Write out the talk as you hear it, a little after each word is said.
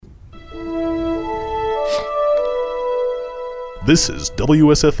This is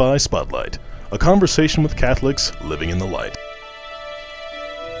WSFI Spotlight, a conversation with Catholics living in the light.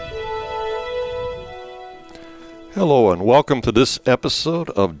 Hello and welcome to this episode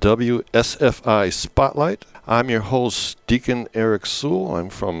of WSFI Spotlight. I'm your host, Deacon Eric Sewell. I'm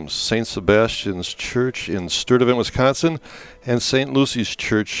from St. Sebastian's Church in Sturtevant, Wisconsin, and St. Lucy's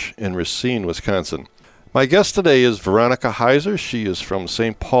Church in Racine, Wisconsin. My guest today is Veronica Heiser. She is from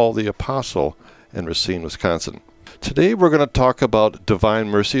St. Paul the Apostle in Racine, Wisconsin. Today we're going to talk about Divine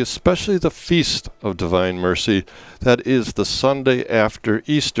Mercy, especially the Feast of Divine Mercy that is the Sunday after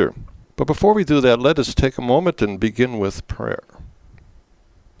Easter. But before we do that, let us take a moment and begin with prayer.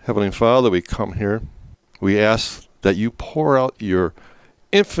 Heavenly Father, we come here. We ask that you pour out your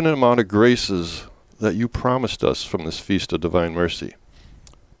infinite amount of graces that you promised us from this Feast of Divine Mercy.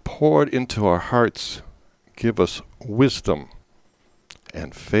 Pour it into our hearts. Give us wisdom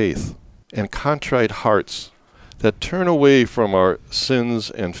and faith and contrite hearts that turn away from our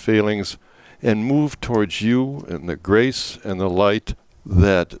sins and failings and move towards you and the grace and the light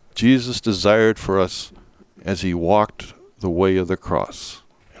that Jesus desired for us as he walked the way of the cross.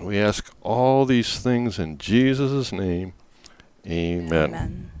 And we ask all these things in Jesus' name.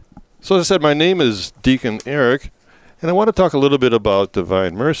 Amen. So as I said, my name is Deacon Eric, and I want to talk a little bit about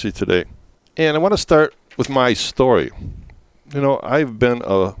Divine Mercy today. And I want to start with my story. You know, I've been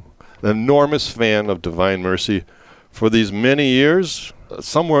an enormous fan of Divine Mercy for these many years.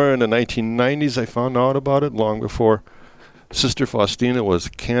 Somewhere in the 1990s I found out about it, long before Sister Faustina was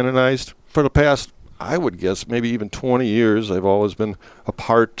canonized. For the past, I would guess, maybe even 20 years, I've always been a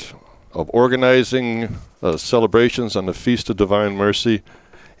part of organizing celebrations on the Feast of Divine Mercy,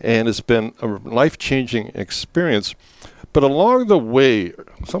 and it's been a life-changing experience. But along the way,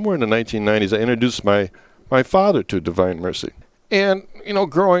 somewhere in the 1990s, I introduced my father to Divine Mercy. And, you know,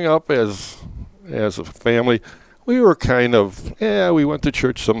 growing up as a family, we were kind of, we went to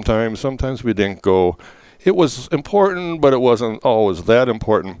church sometimes we didn't go. It was important, but it wasn't always that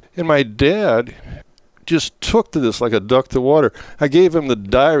important. And my dad just took to this like a duck to water. I gave him the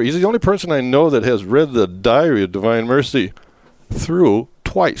diary. He's the only person I know that has read the diary of Divine Mercy through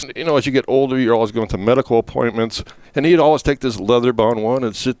twice. You know, as you get older, you're always going to medical appointments. And he'd always take this leather-bound one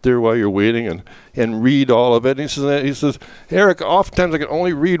and sit there while you're waiting and read all of it. And he says, Eric, oftentimes I can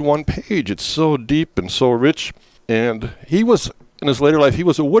only read one page. It's so deep and so rich. And he was, in his later life, he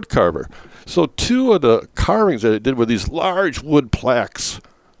was a wood carver. So two of the carvings that I did were these large wood plaques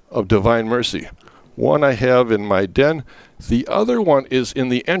of Divine Mercy. One I have in my den. The other one is in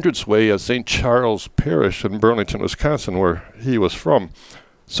the entranceway of St. Charles Parish in Burlington, Wisconsin, where he was from.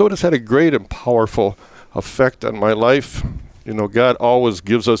 So it has had a great and powerful effect on my life. You know, God always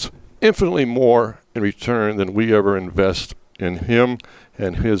gives us infinitely more in return than we ever invest in him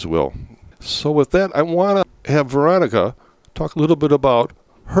and his will. So with that, I want to have Veronica talk a little bit about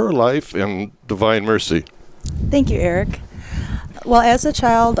her life and Divine Mercy. Thank you, Eric. Well, as a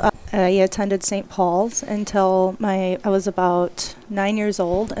child, I attended St. Paul's until I was about 9 years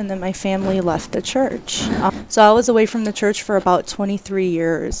old, and then my family left the church. So I was away from the church for about 23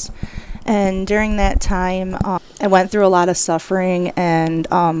 years. And during that time, I went through a lot of suffering and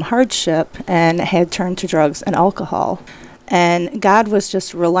hardship and had turned to drugs and alcohol. And God was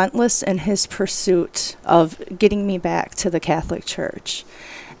just relentless in his pursuit of getting me back to the Catholic Church.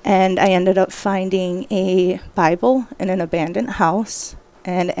 And I ended up finding a Bible in an abandoned house.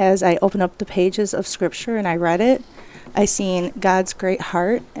 And as I opened up the pages of Scripture and I read it, I seen God's great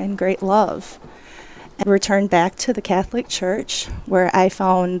heart and great love. I returned back to the Catholic Church, where I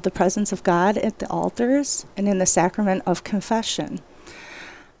found the presence of God at the altars and in the sacrament of confession.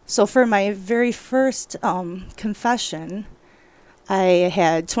 So for my very first confession, I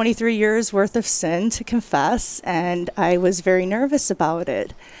had 23 years worth of sin to confess, and I was very nervous about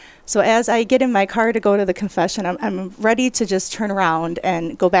it. So as I get in my car to go to the confession, I'm ready to just turn around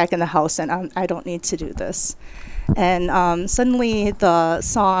and go back in the house, and I don't need to do this. And suddenly the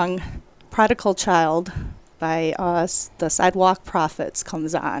song Prodigal Child by the Sidewalk Prophets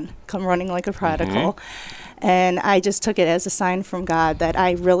comes on, Come Running Like a Prodigal. Mm-hmm. And I just took it as a sign from God that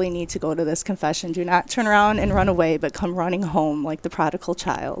I really need to go to this confession. Do not turn around and run away, but come running home like the prodigal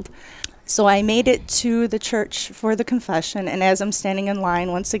child. So I made it to the church for the confession, and as I'm standing in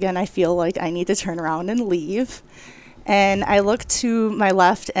line, once again, I feel like I need to turn around and leave. And I look to my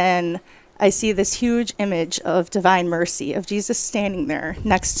left, and I see this huge image of Divine Mercy, of Jesus standing there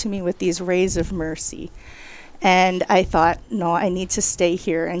next to me with these rays of mercy. And I thought, no, I need to stay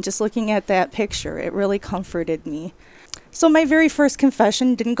here. And just looking at that picture, it really comforted me. So my very first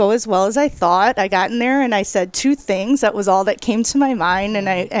confession didn't go as well as I thought. I got in there and I said two things. That was all that came to my mind,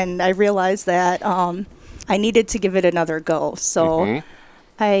 and I realized that I needed to give it another go. So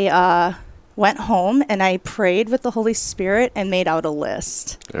I went home and I prayed with the Holy Spirit and made out a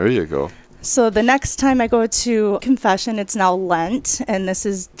list. There you go. So the next time I go to confession, it's now Lent, and this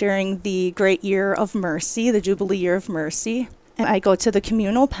is during the Great Year of Mercy, the Jubilee Year of Mercy. And I go to the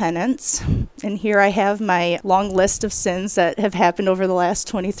communal penance, and here I have my long list of sins that have happened over the last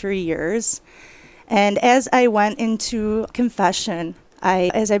 23 years. And as I went into confession,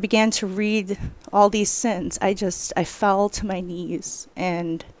 as I began to read all these sins, I fell to my knees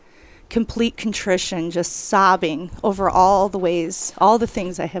and complete contrition, just sobbing over all the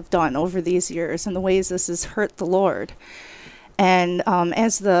things I have done over these years and the ways this has hurt the Lord. And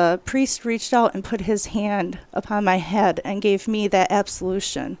as the priest reached out and put his hand upon my head and gave me that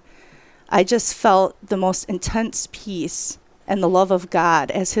absolution, I just felt the most intense peace and the love of God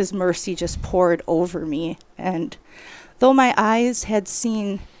as his mercy just poured over me. And though my eyes had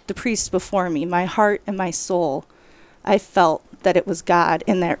seen the priest before me, my heart and my soul, I felt that it was God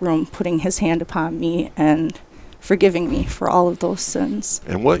in that room putting his hand upon me and forgiving me for all of those sins.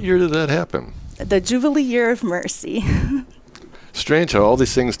 And what year did that happen? The Jubilee Year of Mercy. Strange how all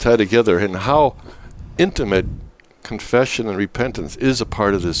these things tie together and how intimate confession and repentance is a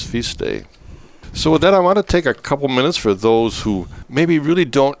part of this feast day. So with that, I want to take a couple minutes for those who maybe really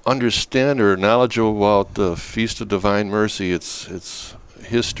don't understand or knowledgeable about the Feast of Divine Mercy, its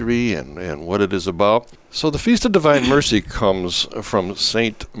history and what it is about. So the Feast of Divine Mercy comes from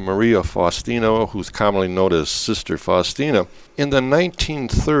Saint Maria Faustina, who's commonly known as Sister Faustina. In the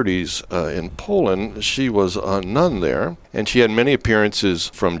 1930s in Poland, she was a nun there, and she had many appearances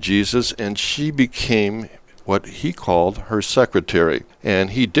from Jesus, and she became what he called her secretary.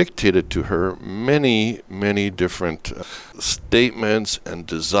 And he dictated to her many, many different statements and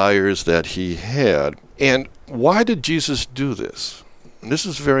desires that he had. And why did Jesus do this? And this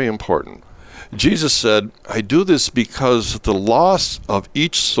is very important. Jesus said, I do this because the loss of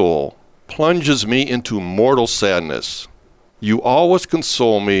each soul plunges me into mortal sadness. You always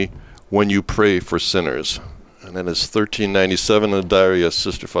console me when you pray for sinners. And that is 1397 in the diary of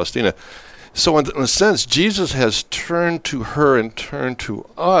Sister Faustina. So in a sense, Jesus has turned to her and turned to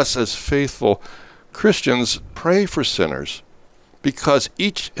us as faithful Christians, pray for sinners, because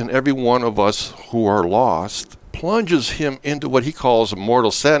each and every one of us who are lost plunges him into what he calls mortal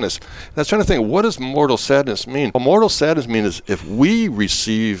sadness. And I was trying to think, what does mortal sadness mean? Well, mortal sadness means if we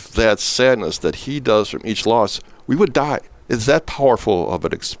receive that sadness that he does from each loss, we would die. It's that powerful of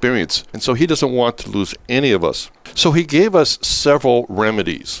an experience. And so he doesn't want to lose any of us. So he gave us several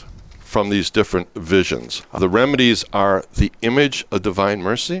remedies from these different visions. The remedies are the image of divine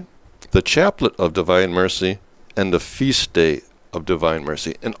mercy, the chaplet of divine mercy, and the feast day of divine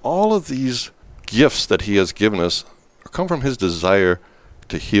mercy. And all of these gifts that he has given us come from his desire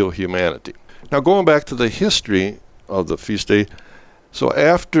to heal humanity. Now, going back to the history of the feast day, so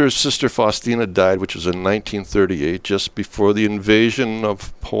after Sister Faustina died, which was in 1938, just before the invasion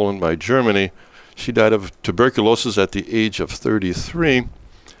of Poland by Germany, she died of tuberculosis at the age of 33.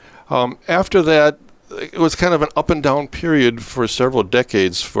 After that, it was kind of an up and down period for several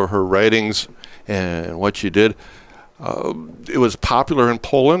decades for her writings and what she did. It was popular in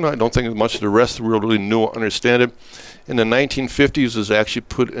Poland. I don't think much of the rest of the world really knew or understand it. In the 1950s, it was actually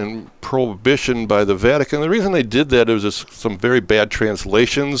put in prohibition by the Vatican. The reason they did that was just some very bad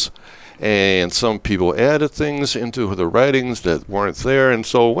translations, and some people added things into the writings that weren't there, and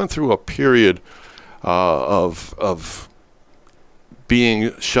so it went through a period of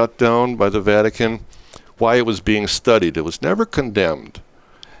being shut down by the Vatican. Why it was being studied. It was never condemned.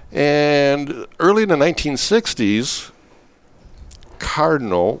 And early in the 1960s,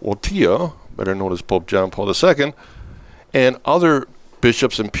 Cardinal Wojtyła, better known as Pope John Paul II, and other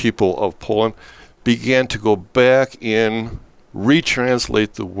bishops and people of Poland began to go back in,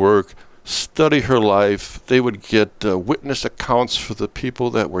 retranslate the work, study her life. They would get witness accounts for the people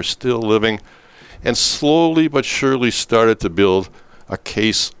that were still living, and slowly but surely started to build a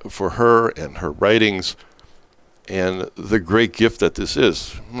case for her and her writings and the great gift that this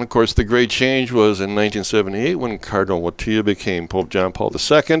is. And of course, the great change was in 1978 when Cardinal Wojtyła became Pope John Paul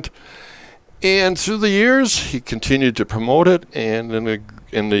II. And through the years, he continued to promote it. And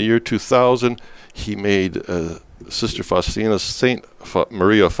in the year 2000, he made Sister Faustina Saint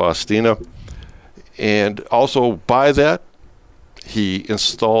Maria Faustina. And also by that, he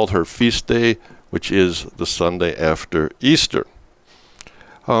installed her feast day, which is the Sunday after Easter.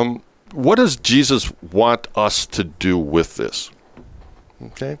 What does Jesus want us to do with this?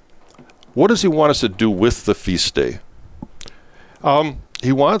 Okay? What does he want us to do with the feast day?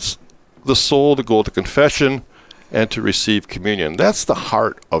 He wants the soul to go to confession and to receive communion. That's the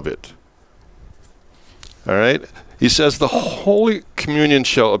heart of it. All right? He says the Holy Communion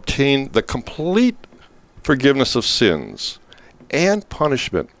shall obtain the complete forgiveness of sins and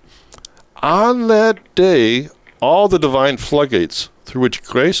punishment. On that day, all the divine floodgates through which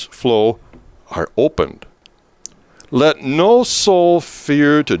grace flow are opened. Let no soul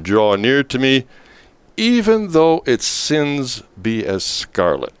fear to draw near to me, even though its sins be as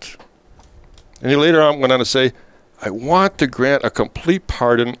scarlet. And he later on went on to say, I want to grant a complete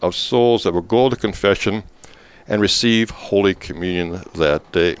pardon of souls that will go to confession and receive Holy Communion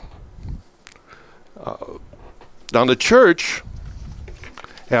that day. Now the church,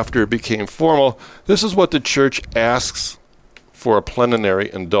 after it became formal, this is what the church asks for a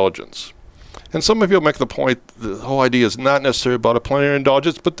plenary indulgence. And some of you make the point the whole idea is not necessarily about a plenary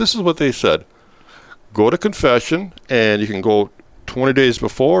indulgence, but this is what they said. Go to confession, and you can go 20 days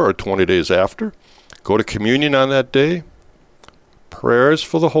before or 20 days after. Go to communion on that day. Prayers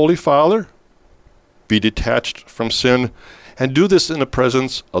for the Holy Father. Be detached from sin, and do this in the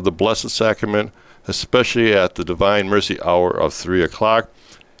presence of the Blessed Sacrament, especially at the Divine Mercy Hour of 3 o'clock.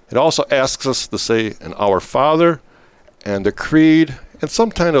 It also asks us to say an Our Father and the Creed and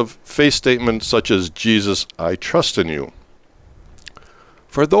some kind of faith statement such as, Jesus, I trust in you.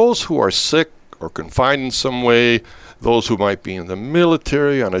 For those who are sick or confined in some way, those who might be in the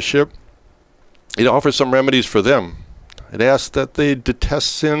military, on a ship, it offers some remedies for them. It asks that they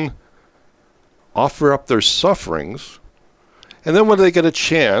detest sin, offer up their sufferings, and then when they get a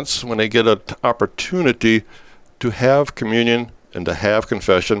chance, when they get an opportunity to have communion and to have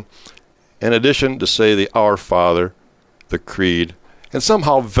confession, in addition to say the Our Father, the Creed, and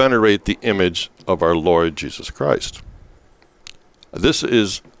somehow venerate the image of our Lord Jesus Christ. This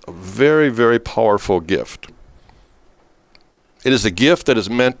is a very, very powerful gift. It is a gift that is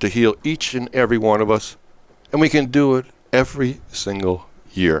meant to heal each and every one of us, and we can do it every single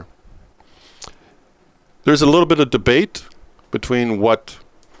year. There's a little bit of debate between what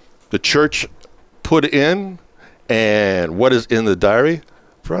the church put in and what is in the diary.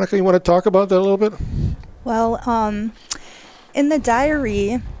 Veronica, you want to talk about that a little bit? Well, in the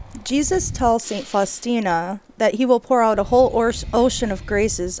diary, Jesus tells St. Faustina that he will pour out a whole ocean of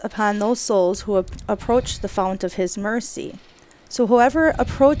graces upon those souls who approach the fount of his mercy. So whoever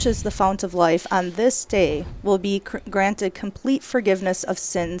approaches the fount of life on this day will be granted complete forgiveness of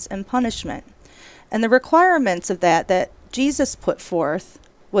sins and punishment. And the requirements of that Jesus put forth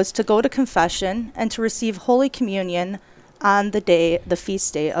was to go to confession and to receive Holy Communion on the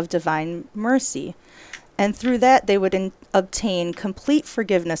feast day of Divine Mercy. And through that, they would obtain complete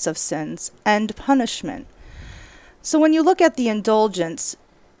forgiveness of sins and punishment. So when you look at the indulgence,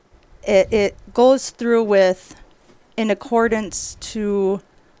 it goes through in accordance to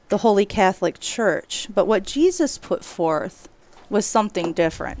the Holy Catholic Church. But what Jesus put forth was something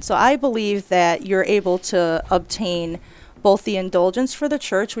different. So I believe that you're able to obtain both the indulgence for the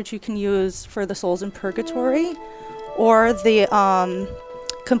church, which you can use for the souls in purgatory, or the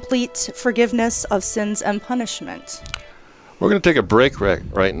complete forgiveness of sins and punishment. We're going to take a break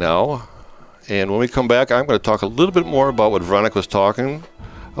right now, and when we come back, I'm going to talk a little bit more about what Veronica was talking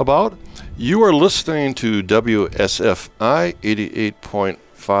about. You are listening to WSFI 88.5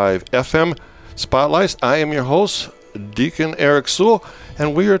 FM Spotlights. I am your host, Deacon Eric Sewell,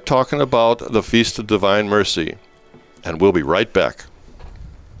 and we are talking about the Feast of Divine Mercy. And we'll be right back.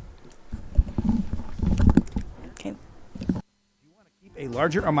 Okay. A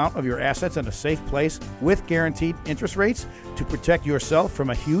larger amount of your assets in a safe place with guaranteed interest rates to protect yourself from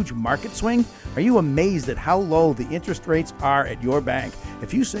a huge market swing? Are you amazed at how low the interest rates are at your bank?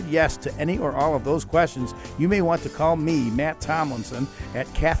 If you said yes to any or all of those questions, you may want to call me, Matt Tomlinson,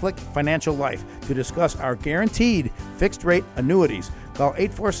 at Catholic Financial Life to discuss our guaranteed fixed rate annuities. Call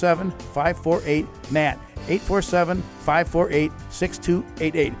 847-548-MATT,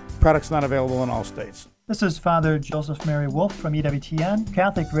 847-548-6288. Products not available in all states. This is Father Joseph Mary Wolf from EWTN.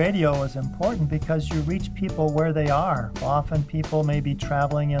 Catholic radio is important because you reach people where they are. Often people may be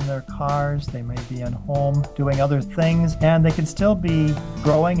traveling in their cars, they may be at home doing other things, and they can still be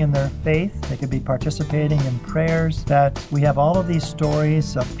growing in their faith. They could be participating in prayers. That we have all of these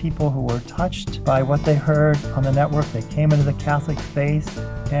stories of people who were touched by what they heard on the network. They came into the Catholic faith,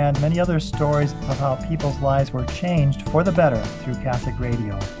 and many other stories of how people's lives were changed for the better through Catholic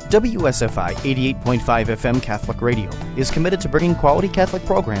radio. WSFI 88.5 FM Catholic Radio is committed to bringing quality Catholic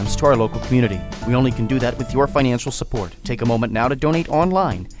programs to our local community. We only can do that with your financial support. Take a moment now to donate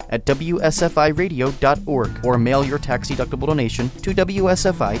online at WSFIRadio.org or mail your tax-deductible donation to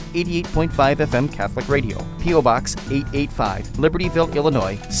WSFI 88.5 FM Catholic Radio, P.O. Box 885, Libertyville,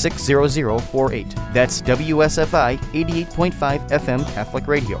 Illinois 60048. That's WSFI 88.5 FM Catholic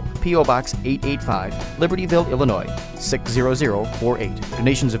Radio, P.O. Box 885, Libertyville, Illinois 60048.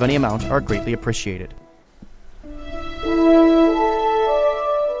 Donations of any amount are greatly appreciated.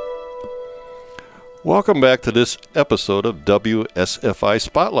 Welcome back to this episode of WSFI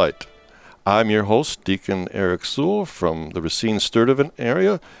Spotlight. I'm your host, Deacon Eric Sewell from the Racine-Sturtevant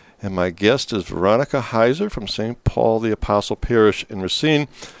area, and my guest is Veronica Heiser from St. Paul the Apostle Parish in Racine,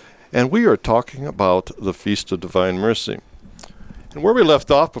 and we are talking about the Feast of Divine Mercy. And where we left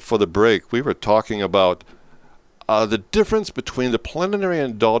off before the break, we were talking about the difference between the plenary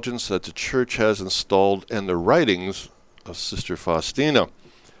indulgence that the Church has installed and the writings of Sister Faustina.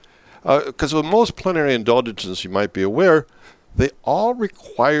 Because with most plenary indulgences, you might be aware, they all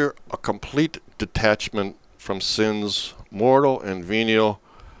require a complete detachment from sins, mortal and venial.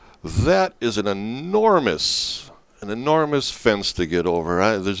 That is an enormous fence to get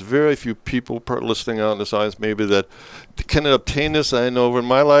over. There's very few people listening on this audience maybe that can obtain this. I know over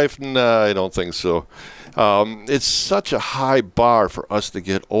my life, I don't think so. It's such a high bar for us to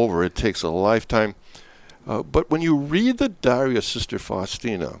get over. It takes a lifetime. But when you read the diary of Sister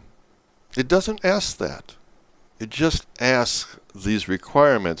Faustina, it doesn't ask that. It just asks these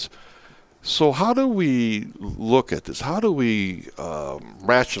requirements. So how do we look at this? How do we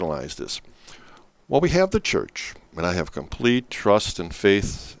rationalize this? Well, we have the Church, and I have complete trust and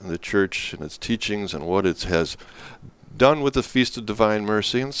faith in the Church and its teachings and what it has done with the Feast of Divine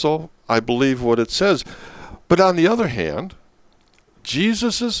Mercy, and so I believe what it says. But on the other hand,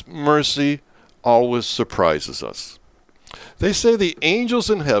 Jesus' mercy always surprises us. They say the angels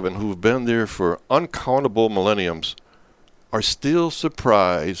in heaven who've been there for uncountable millenniums are still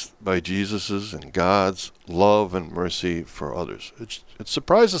surprised by Jesus' and God's love and mercy for others. It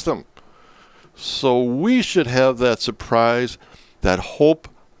surprises them. So we should have that surprise, that hope,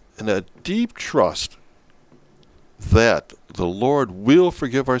 and that deep trust that the Lord will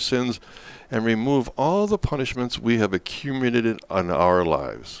forgive our sins and remove all the punishments we have accumulated on our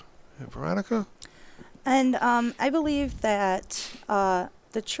lives. Veronica? And I believe that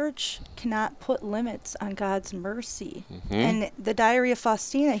the Church cannot put limits on God's mercy. Mm-hmm. And the Diary of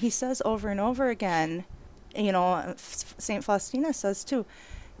Faustina, he says over and over again, St. Faustina says too,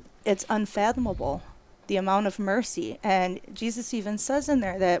 it's unfathomable, the amount of mercy. And Jesus even says in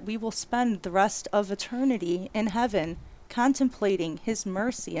there that we will spend the rest of eternity in heaven contemplating his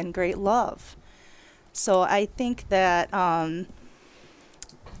mercy and great love. So I think that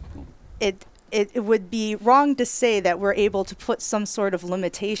it would be wrong to say that we're able to put some sort of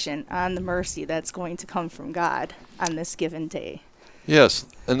limitation on the mercy that's going to come from God on this given day. Yes,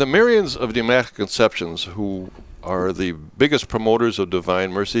 and the Marians of the Immaculate Conceptions, who are the biggest promoters of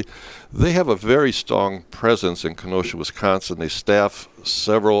divine mercy, they have a very strong presence in Kenosha, Wisconsin. They staff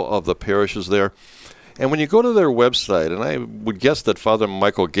several of the parishes there. And when you go to their website, and I would guess that Father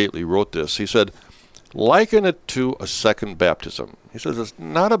Michael Gately wrote this, he said, liken it to a second baptism. He says it's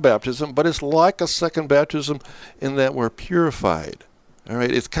not a baptism, but it's like a second baptism in that we're purified. All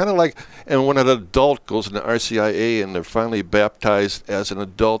right, it's kind of like, and when an adult goes into RCIA and they're finally baptized as an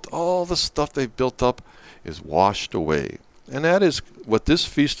adult, all the stuff they've built up is washed away. And that is what this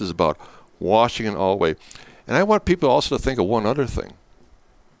feast is about, washing it all away. And I want people also to think of one other thing.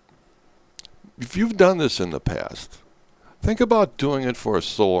 If you've done this in the past, think about doing it for a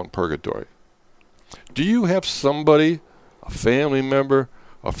soul in purgatory. Do you have somebody, a family member,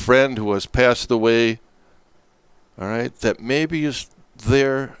 a friend who has passed away, all right, that maybe is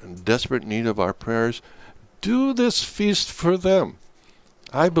there in desperate need of our prayers? Do this feast for them.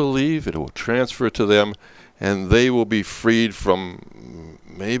 I believe it will transfer to them, and they will be freed from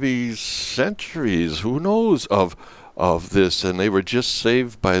maybe centuries, who knows, of this, and they were just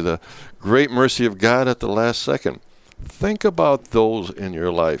saved by the great mercy of God at the last second. Think about those in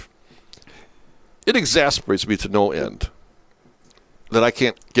your life. It exasperates me to no end that I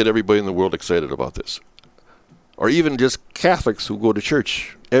can't get everybody in the world excited about this. Or even just Catholics who go to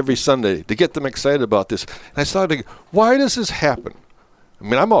church every Sunday, to get them excited about this. And I started thinking, why does this happen? I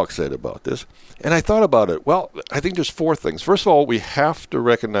mean, I'm all excited about this. And I thought about it. Well, I think there's four things. First of all, we have to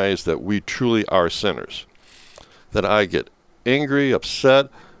recognize that we truly are sinners. That I get angry, upset,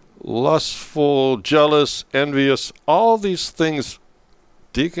 lustful, jealous, envious, all these things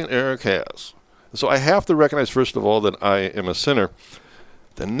Deacon Eric has. So I have to recognize, first of all, that I am a sinner.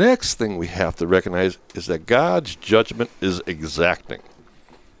 The next thing we have to recognize is that God's judgment is exacting.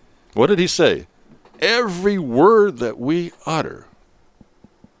 What did he say? Every word that we utter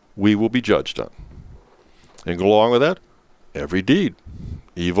we will be judged on. And go along with that, every deed,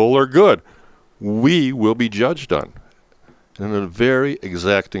 evil or good, we will be judged on in a very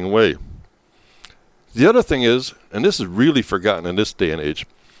exacting way. The other thing is, and this is really forgotten in this day and age,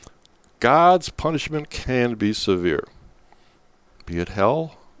 God's punishment can be severe, be it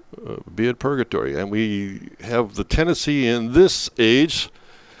hell, be it purgatory. And we have the tendency in this age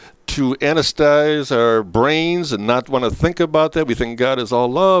to anesthetize our brains and not want to think about that. We think God is all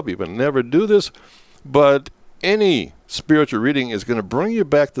love. He would never do this. But any spiritual reading is going to bring you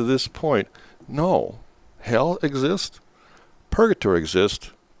back to this point. No, hell exists, purgatory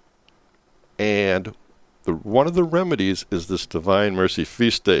exists, and one of the remedies is this Divine Mercy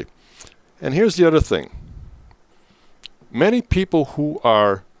Feast Day. And here's the other thing. Many people who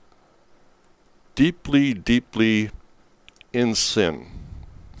are deeply, deeply in sin,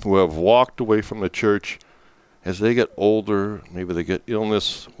 who have walked away from the church, as they get older, maybe they get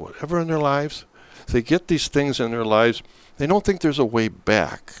illness, whatever in their lives, they get these things in their lives, they don't think there's a way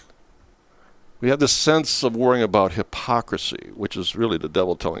back. We have this sense of worrying about hypocrisy, which is really the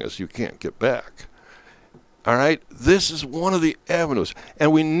devil telling us you can't get back. All right? This is one of the avenues.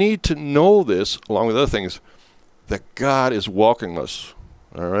 And we need to know this, along with other things, that God is welcoming us.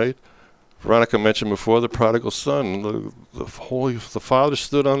 All right? Veronica mentioned before the prodigal son. The father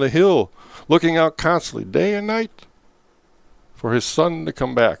stood on the hill, looking out constantly, day and night, for his son to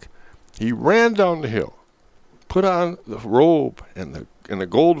come back. He ran down the hill, put on the robe and the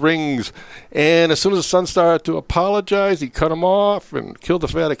gold rings, and as soon as the son started to apologize, he cut him off and killed the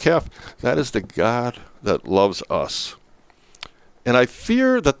fatted calf. That is the God that loves us. And I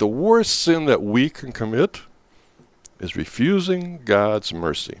fear that the worst sin that we can commit is refusing God's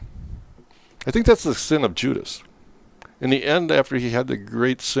mercy. I think that's the sin of Judas. In the end, after he had the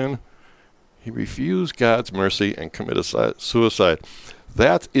great sin, he refused God's mercy and committed suicide.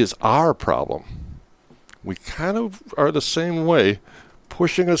 That is our problem. We kind of are the same way,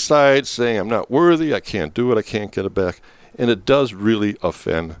 pushing aside, saying, I'm not worthy, I can't do it, I can't get it back. And it does really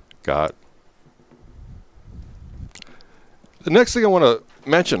offend God. The next thing I want to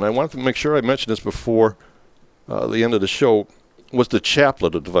mention, I wanted to make sure I mentioned this before the end of the show, was the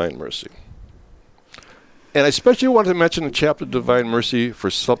Chaplet of Divine Mercy. And I especially wanted to mention the Chaplet of Divine Mercy for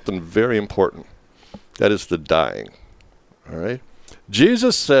something very important. That is the dying. All right?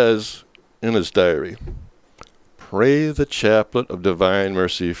 Jesus says in his diary, pray the Chaplet of Divine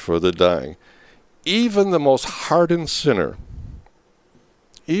Mercy for the dying. Even the most hardened sinner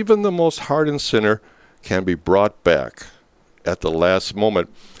can be brought back at the last moment.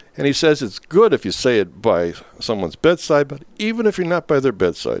 And he says it's good if you say it by someone's bedside, but even if you're not by their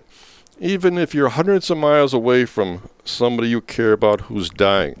bedside, even if you're hundreds of miles away from somebody you care about who's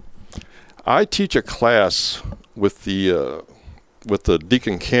dying. I teach a class with the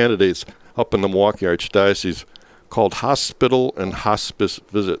deacon candidates up in the Milwaukee Archdiocese called Hospital and Hospice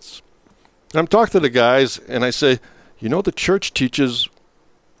Visits. And I'm talking to the guys, and I say, the church teaches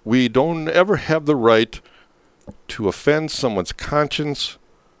we don't ever have the right to offend someone's conscience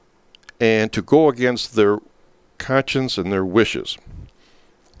and to go against their conscience and their wishes.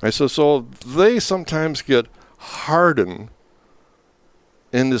 I said, so they sometimes get hardened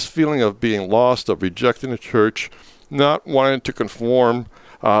in this feeling of being lost, of rejecting the church, not wanting to conform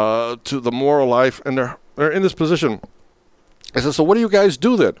to the moral life, and they're in this position. I said, so what do you guys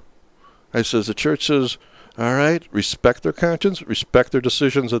do then? I says, the church says, all right, respect their conscience, respect their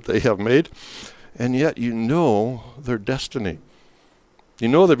decisions that they have made, and yet their destiny.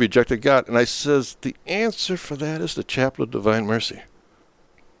 They've rejected God. And I says, the answer for that is the Chaplet of Divine Mercy.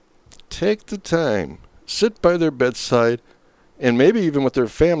 Take the time, sit by their bedside, and maybe even with their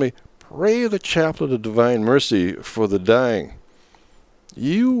family, pray the Chaplet of Divine Mercy for the dying.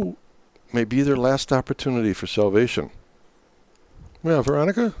 You may be their last opportunity for salvation. Yeah,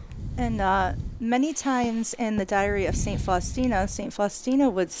 Veronica? And many times in the diary of St. Faustina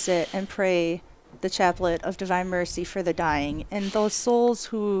would sit and pray the Chaplet of Divine Mercy for the dying. And those souls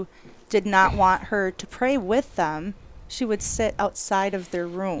who did not want her to pray with them, she would sit outside of their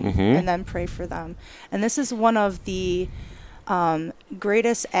room and then pray for them. And this is one of the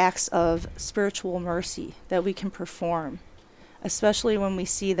greatest acts of spiritual mercy that we can perform, especially when we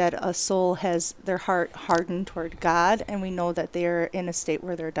see that a soul has their heart hardened toward God and we know that they're in a state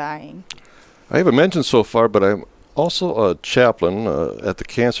where they're dying. I haven't mentioned so far, but I'm also a chaplain at the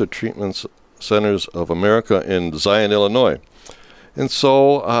Cancer Treatment Centers of America in Zion, Illinois. And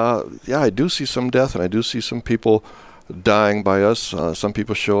so, I do see some death, and I do see some people dying by us. Some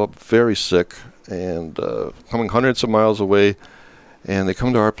people show up very sick and coming hundreds of miles away, and they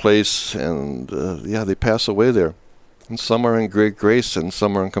come to our place, and they pass away there. And some are in great grace, and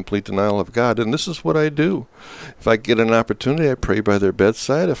some are in complete denial of God. And this is what I do. If I get an opportunity, I pray by their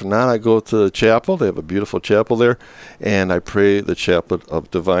bedside. If not, I go to the chapel. They have a beautiful chapel there. And I pray the chaplet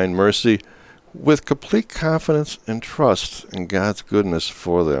of divine mercy with complete confidence and trust in God's goodness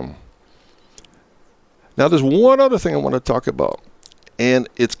for them. Now, there's one other thing I want to talk about. And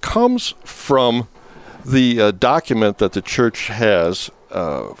it comes from the document that the church has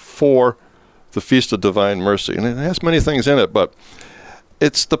for the Feast of Divine Mercy. And it has many things in it, but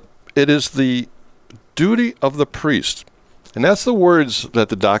it is the duty of the priest. And that's the words that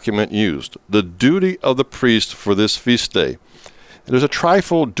the document used. The duty of the priest for this feast day. There's a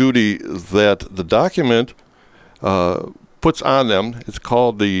trifold duty that the document puts on them. It's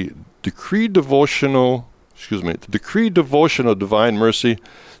called the Decree Devotional Divine Mercy,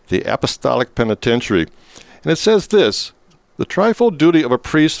 the Apostolic Penitentiary. And it says this: the trifold duty of a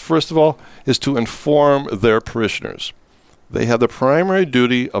priest, first of all, is to inform their parishioners. They have the primary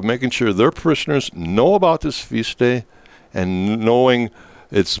duty of making sure their parishioners know about this feast day and knowing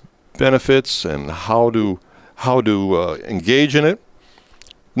its benefits and how to engage in it.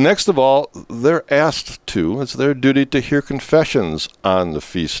 Next of all, they're asked to, it's their duty to hear confessions on the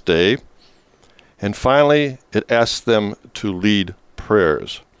feast day. And finally, it asks them to lead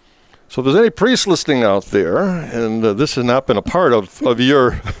prayers. So if there's any priests listening out there, and this has not been a part of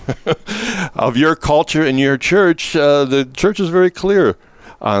your of your culture in your church, the church is very clear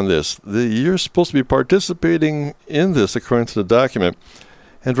on this. You're supposed to be participating in this according to the document.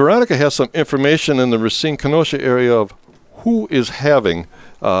 And Veronica has some information in the Racine-Kenosha area of who is having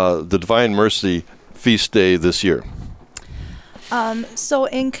the Divine Mercy Feast Day this year. So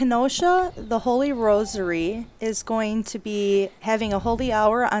in Kenosha, the Holy Rosary is going to be having a holy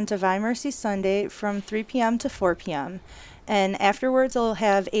hour on Divine Mercy Sunday from 3 p.m. to 4 p.m. And afterwards, they'll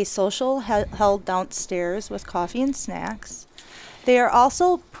have a social held downstairs with coffee and snacks. They are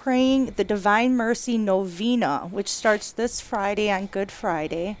also praying the Divine Mercy Novena, which starts this Friday on Good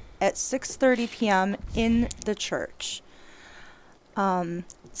Friday at 6:30 p.m. in the church.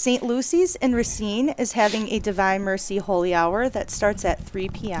 St. Lucy's in Racine is having a Divine Mercy Holy Hour that starts at 3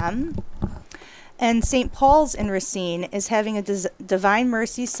 p.m. And St. Paul's in Racine is having a Divine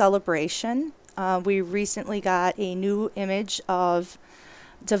Mercy celebration. We recently got a new image of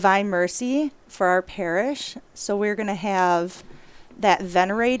Divine Mercy for our parish, so we're going to have that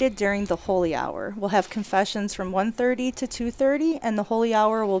venerated during the Holy Hour. We'll have confessions from 1:30 to 2:30, and the Holy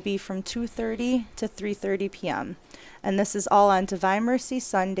Hour will be from 2:30 to 3:30 p.m. And this is all on Divine Mercy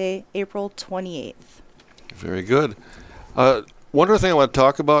Sunday, April 28th. Very good. One other thing I want to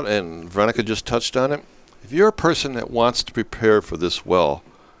talk about, and Veronica just touched on it. If you're a person that wants to prepare for this well,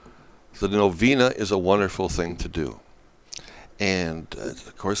 the novena is a wonderful thing to do. And,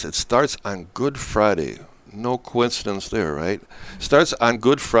 of course, it starts on Good Friday. No coincidence there, right? Starts on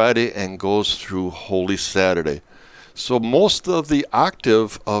Good Friday and goes through Holy Saturday. So most of the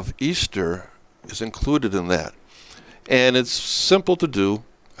octave of Easter is included in that. And it's simple to do,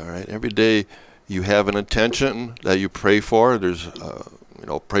 all right? Every day you have an intention that you pray for. There's,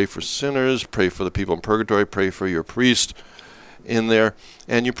 pray for sinners, pray for the people in purgatory, pray for your priest in there.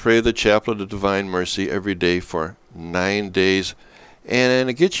 And you pray the Chaplet of Divine Mercy every day for 9 days. And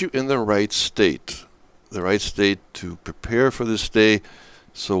it gets you in the right state to prepare for this day.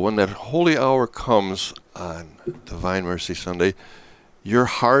 So when that holy hour comes on Divine Mercy Sunday, your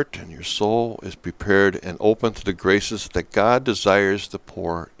heart and your soul is prepared and open to the graces that God desires to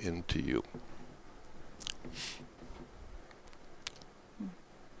pour into you.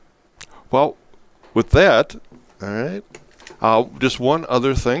 Well, with that, all right, just one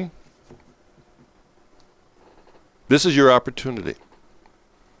other thing. This is your opportunity.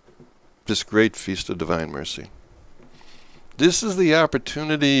 This great Feast of Divine Mercy. This is the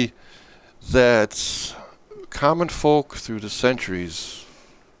opportunity that common folk through the centuries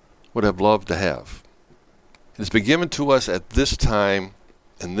would have loved to have. It's been given to us at this time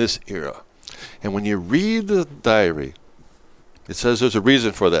in this era. And when you read the diary, it says there's a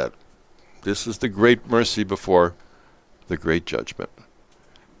reason for that. This is the great mercy before the great judgment.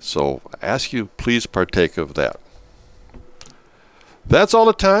 So I ask you, please partake of that. That's all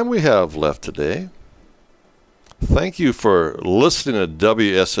the time we have left today. Thank you for listening to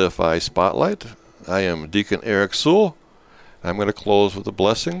WSFI Spotlight. I am Deacon Eric Sewell. I'm going to close with a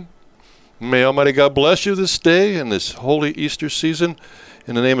blessing. May Almighty God bless you this day and this holy Easter season.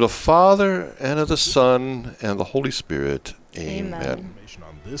 In the name of the Father, and of the Son, and the Holy Spirit. Amen. Information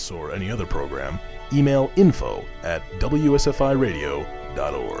on this or any other program, email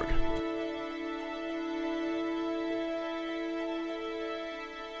info@wsfiradio.org.